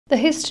The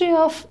history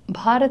of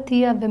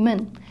Bharatiya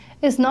women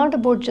is not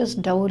about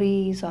just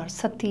dowries or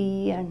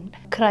sati and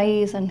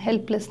cries and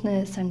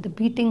helplessness and the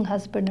beating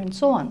husband and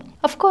so on.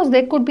 Of course,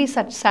 there could be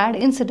such sad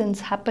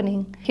incidents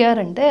happening here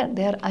and there.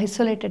 They are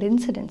isolated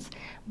incidents.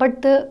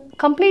 But the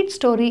complete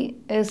story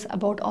is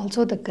about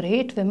also the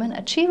great women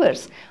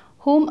achievers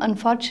whom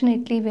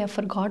unfortunately we have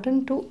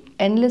forgotten to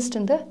enlist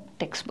in the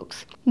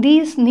textbooks.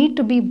 These need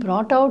to be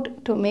brought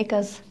out to make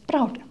us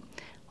proud.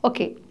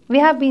 Okay, we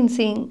have been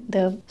seeing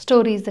the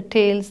stories, the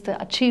tales, the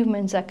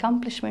achievements,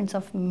 accomplishments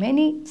of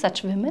many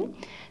such women.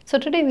 So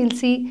today we'll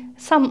see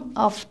some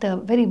of the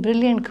very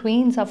brilliant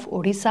queens of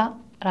Odisha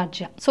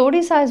Rajya. So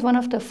Odisha is one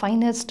of the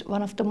finest,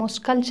 one of the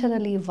most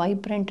culturally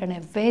vibrant and a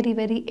very,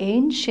 very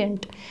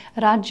ancient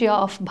Rajya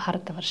of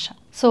Bharatavarsha.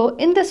 So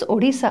in this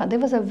Odisha, there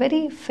was a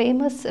very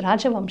famous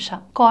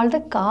Rajavamsha called the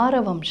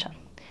Karavamsha.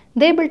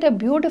 They built a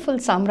beautiful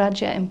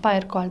Samrajya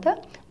empire called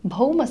the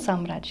Bhauma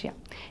Samrajya.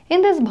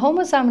 In this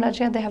Bhauma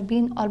Samrajya, there have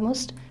been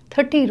almost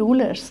 30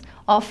 rulers,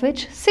 of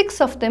which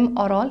 6 of them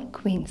are all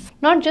queens.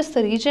 Not just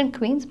the regent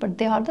queens, but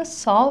they are the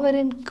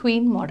sovereign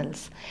queen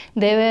models.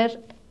 They were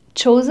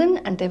chosen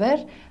and they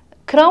were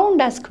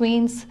crowned as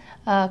queens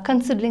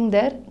considering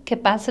their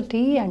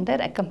capacity and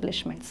their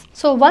accomplishments.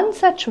 So one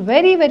such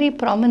very, very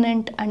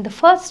prominent and the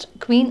first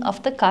queen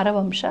of the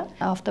Karavamsha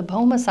of the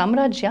Bhauma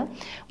Samrajya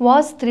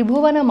was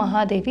Tribhuvana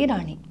Mahadevi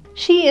Rani.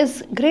 She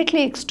is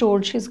greatly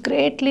extolled, she is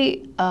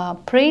greatly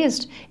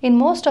praised in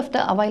most of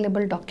the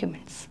available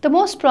documents. The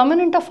most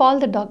prominent of all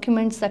the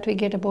documents that we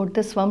get about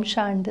this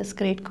Vamsha and this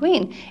great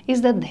queen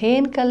is the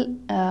Dhenkal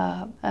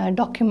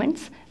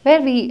documents,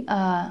 where we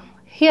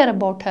hear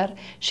about her.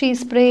 She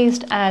is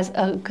praised as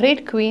a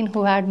great queen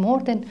who had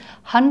more than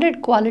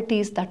 100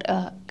 qualities that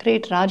a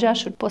great Raja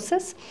should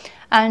possess.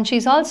 And she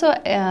is also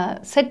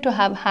said to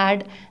have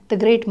had the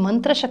great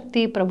Mantra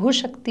Shakti, Prabhu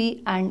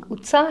Shakti and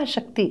Utsaha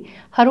Shakti,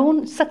 her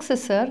own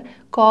successor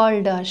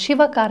called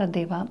Shivakara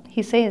Deva.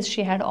 He says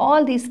she had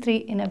all these three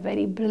in a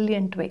very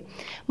brilliant way.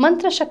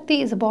 Mantra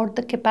Shakti is about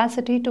the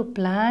capacity to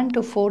plan,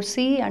 to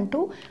foresee and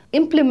to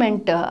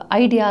implement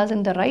ideas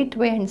in the right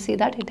way and see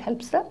that it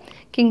helps the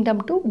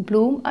kingdom to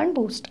bloom and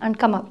boost and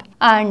come up.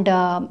 And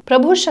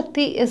Prabhu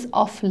Shakti is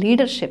of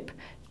leadership,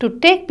 to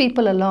take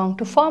people along,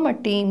 to form a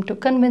team, to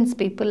convince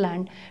people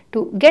and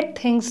to get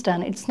things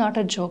done. It's not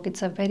a joke,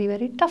 it's a very,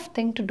 very tough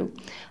thing to do.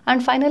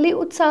 And finally,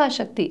 Utsaha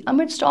Shakti,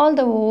 amidst all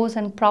the woes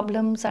and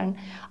problems and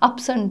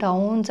ups and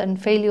downs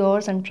and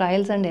failures and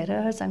trials and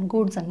errors and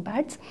goods and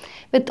bads,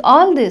 with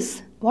all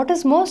this, what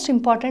is most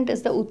important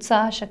is the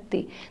Utsaha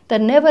Shakti, the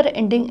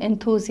never-ending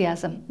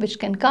enthusiasm, which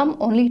can come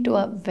only to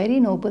a very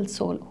noble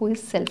soul who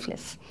is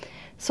selfless.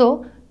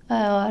 So,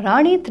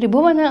 Rani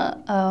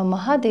Tribhuvana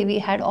Mahadevi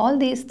had all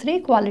these three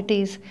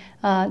qualities.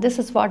 This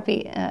is what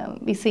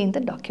we see in the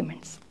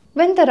documents.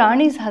 When the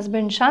Rani's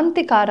husband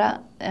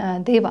Shantikara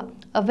Deva,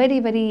 a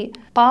very, very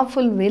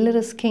powerful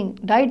valorous king,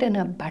 died in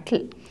a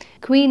battle,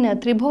 Queen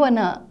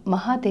Tribhuvana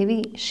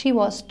Mahadevi, she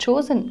was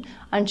chosen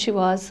and she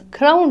was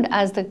crowned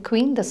as the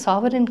queen, the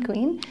sovereign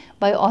queen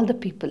by all the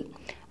people.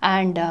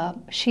 And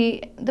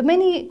the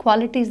many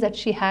qualities that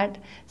she had,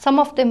 some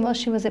of them was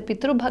she was a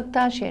Pitru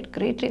Bhakta, she had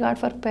great regard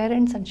for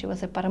parents and she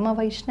was a Parama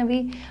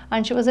Vaishnavi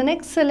and she was an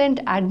excellent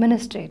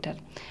administrator.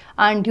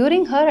 And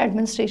during her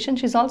administration,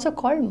 she is also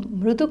called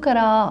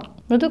Mrudukara.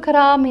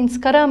 Mrudukara means,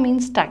 Kara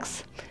means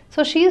tax.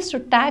 So she used to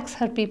tax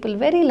her people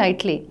very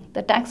lightly.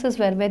 The taxes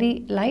were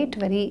very light,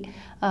 very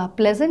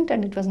pleasant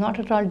and it was not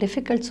at all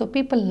difficult. So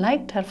people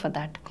liked her for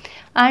that.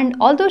 And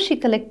although she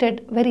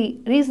collected very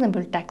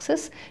reasonable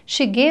taxes,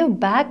 she gave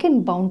back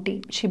in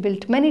bounty. She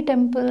built many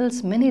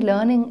temples, many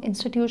learning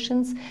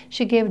institutions.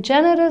 She gave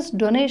generous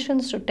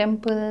donations to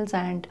temples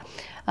and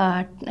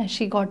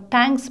she got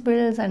tanks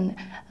built and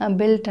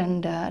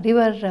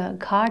river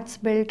ghats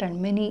built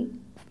and many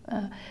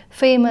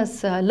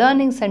famous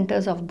learning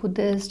centers of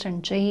Buddhist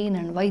and Jain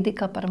and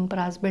Vaidika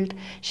paramparas built.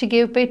 She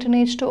gave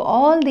patronage to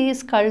all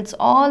these cults,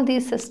 all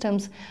these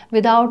systems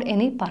without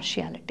any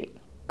partiality.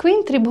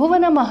 Queen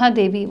Tribhuvana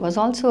Mahadevi was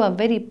also a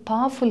very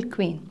powerful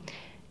queen.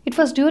 It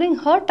was during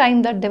her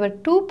time that there were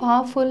two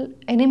powerful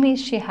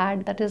enemies she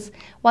had, that is,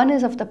 one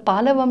is of the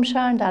Pala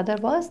Vamsha and the other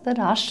was the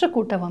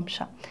Rashtrakuta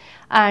Vamsha.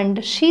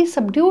 And she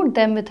subdued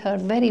them with her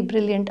very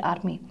brilliant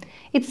army.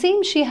 It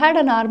seems she had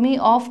an army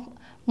of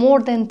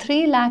more than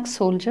 3 lakh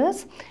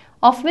soldiers,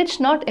 of which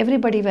not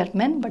everybody were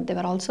men, but there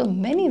were also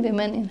many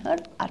women in her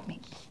army.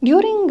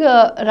 During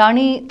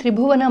Rani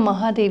Tribhuvana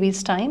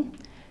Mahadevi's time,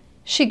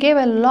 she gave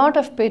a lot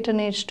of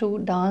patronage to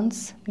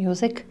dance,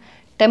 music,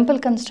 temple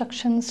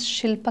constructions,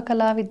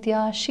 Shilpakala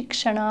Vidya,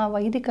 Shikshana,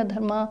 Vaidika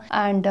Dharma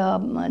and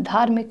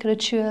dharmic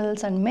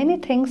rituals and many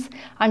things,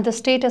 and the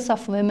status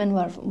of women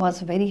was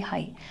very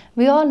high.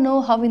 We all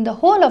know how in the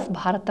whole of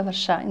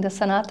Bharatavarsha, in the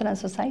Sanatana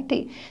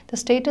society, the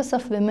status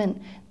of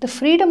women, the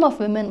freedom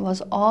of women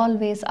was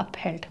always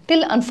upheld.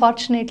 Till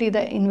unfortunately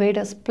the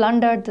invaders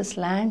plundered this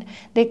land.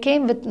 They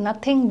came with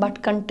nothing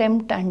but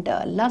contempt and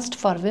lust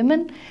for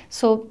women.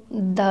 So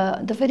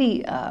the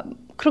very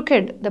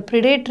crooked, the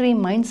predatory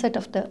mindset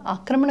of the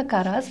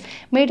Akramanakaras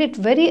made it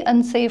very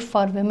unsafe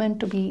for women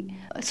to be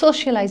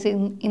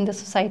socializing in the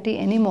society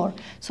anymore.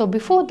 So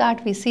before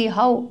that, we see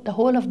how the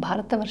whole of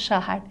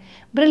Bharatavarsha had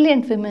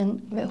brilliant women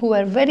who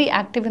were very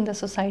active in the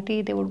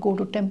society. They would go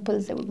to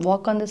temples, they would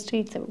walk on the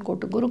streets, they would go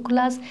to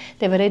gurukulas,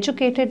 they were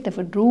educated, they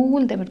would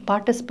rule, they would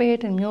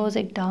participate in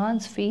music,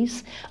 dance,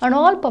 feasts and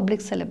all public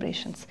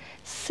celebrations.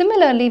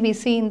 Similarly, we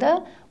see in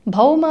the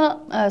Bhauma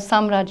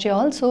Samrajya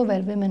also,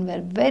 where women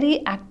were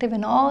very active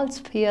in all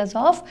spheres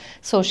of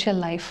social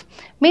life.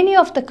 Many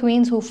of the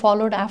queens who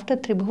followed after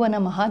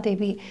Tribhuvana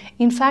Mahadevi,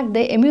 in fact,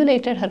 they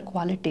emulated her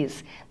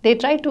qualities. They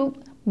tried to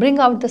bring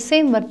out the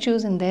same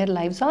virtues in their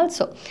lives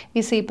also.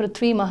 We see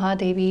Prithvi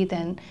Mahadevi,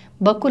 then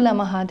Bakula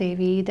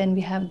Mahadevi, then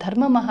we have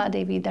Dharma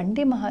Mahadevi,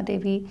 Dandi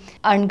Mahadevi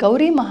and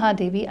Gauri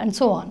Mahadevi and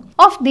so on.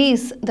 Of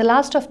these, the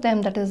last of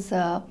them, that is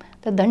the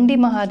Dandi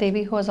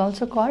Mahadevi, who was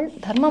also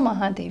called Dharma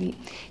Mahadevi.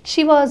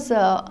 She was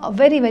a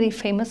very, very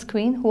famous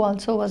queen who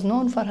also was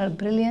known for her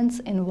brilliance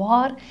in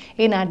war,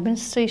 in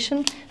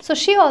administration. So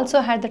she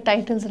also had the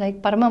titles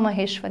like Parama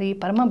Maheshwari,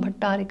 Parama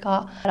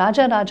Bhattarika,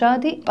 Raja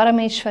Rajadi,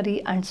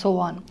 Parameshwari and so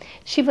on.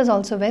 She was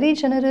also very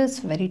generous,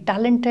 very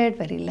talented,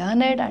 very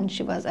learned, and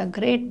she was a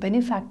great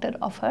benefactor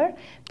of her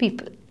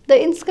people. The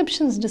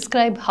inscriptions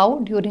describe how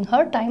during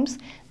her times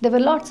there were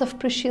lots of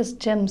precious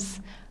gems,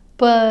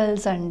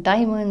 pearls and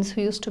diamonds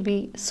who used to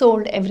be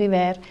sold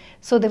everywhere.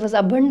 So there was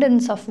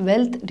abundance of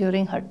wealth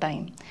during her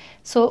time.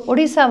 So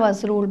Odisha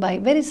was ruled by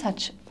very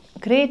such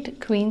great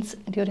queens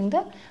during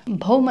the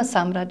Bhauma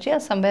Samrajya,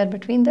 somewhere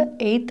between the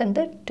 8th and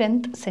the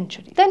 10th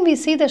century. Then we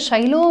see the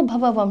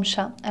Shailobhava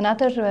Vamsha,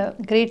 another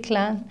great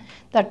clan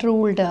that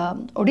ruled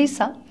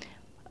Odisha.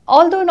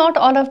 Although not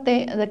all of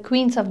the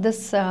queens of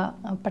this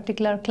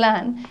particular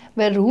clan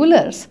were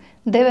rulers,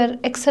 they were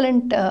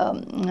excellent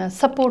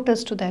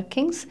supporters to their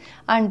kings,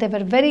 and they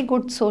were very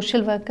good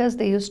social workers.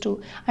 They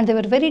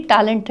were very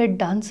talented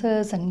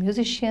dancers and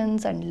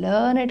musicians and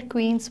learned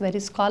queens, very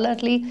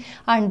scholarly,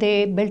 and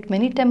they built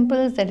many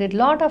temples. They did a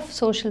lot of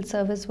social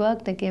service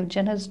work. They gave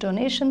generous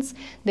donations.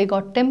 They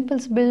got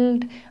temples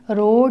built,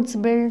 roads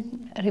built,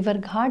 river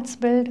ghats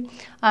built,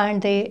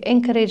 and they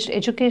encouraged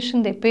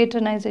education. They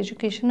patronized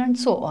education and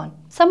so on.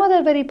 Some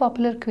other very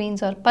popular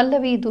queens are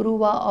Pallavi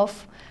Duruva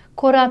of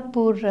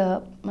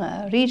Koratpur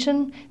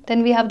region.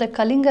 Then we have the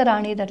Kalinga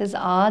Rani, that is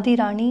Adi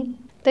Rani.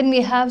 Then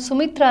we have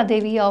Sumitra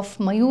Devi of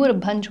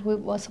Mayurbhanj, who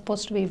was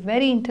supposed to be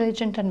very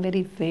intelligent and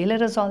very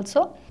valorous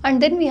also.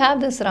 And then we have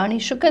this Rani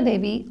Shuka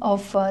Devi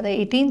of the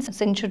 18th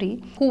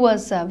century, who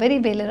was very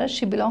valorous.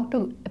 She belonged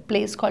to a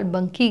place called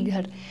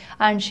Bankighar,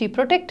 and she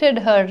protected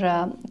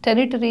her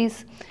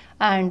territories,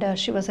 and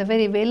she was a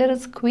very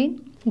valorous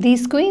queen.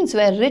 These queens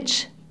were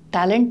rich,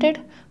 talented,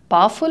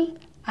 powerful,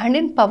 and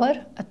in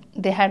power.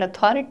 They had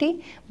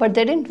authority, but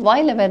they didn't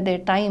while away their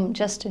time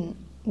just in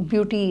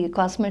beauty,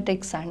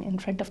 cosmetics and in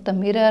front of the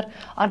mirror,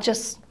 or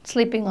just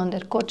sleeping on their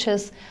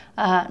couches.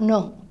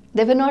 No,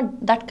 they were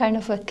not that kind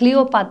of a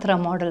Cleopatra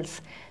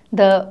models.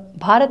 The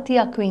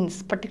Bharatiya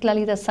queens,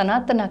 particularly the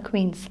Sanatana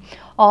queens,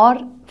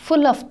 are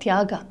full of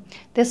tyaga.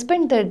 They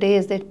spend their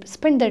days, they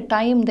spend their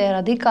time,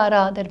 their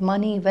adhikara, their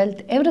money,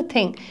 wealth,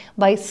 everything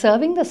by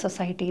serving the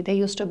society. They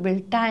used to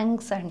build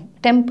tanks and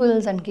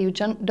temples and give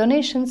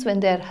donations when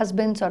their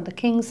husbands or the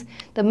kings,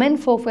 the men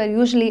folk were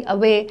usually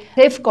away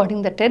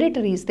safeguarding the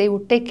territories. They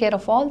would take care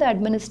of all the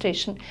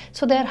administration.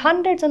 So there are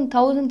hundreds and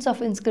thousands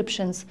of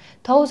inscriptions,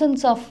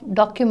 thousands of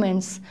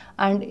documents,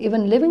 and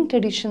even living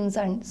traditions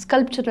and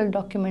sculptural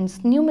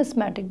documents,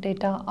 numismatic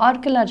data,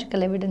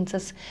 archaeological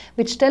evidences,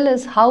 which tell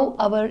us how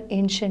our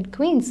ancient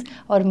queens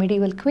or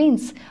medieval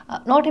queens,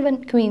 not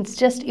even queens,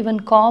 just even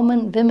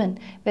common women,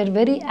 were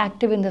very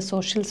active in the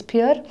social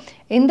sphere,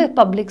 in the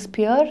public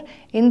sphere,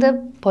 in the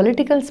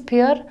political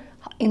sphere,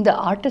 in the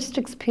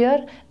artistic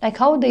sphere, like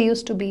how they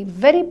used to be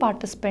very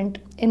participant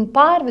in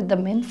par with the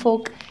men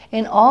folk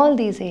in all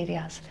these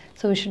areas.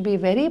 So we should be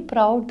very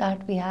proud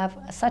that we have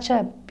such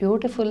a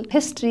beautiful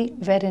history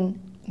wherein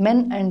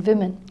men and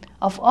women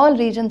of all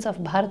regions of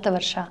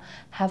Bharatavarsha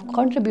have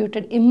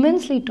contributed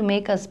immensely to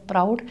make us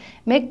proud,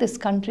 make this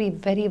country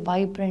very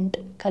vibrant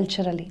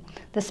culturally.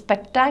 The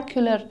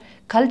spectacular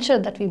culture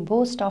that we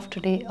boast of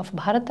today of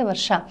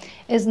Bharatavarsha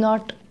is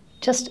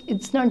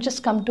it's not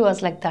just come to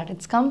us like that.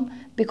 It's come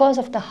because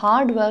of the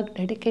hard work,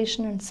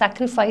 dedication and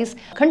sacrifice,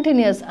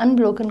 continuous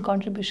unbroken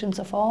contributions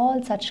of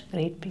all such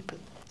great people.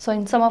 So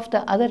in some of the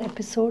other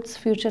episodes,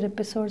 future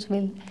episodes,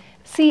 we'll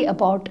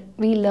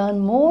learn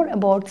more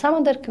about some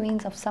other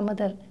queens of some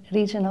other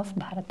region of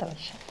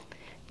Bharatavarsha.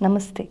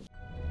 Namaste.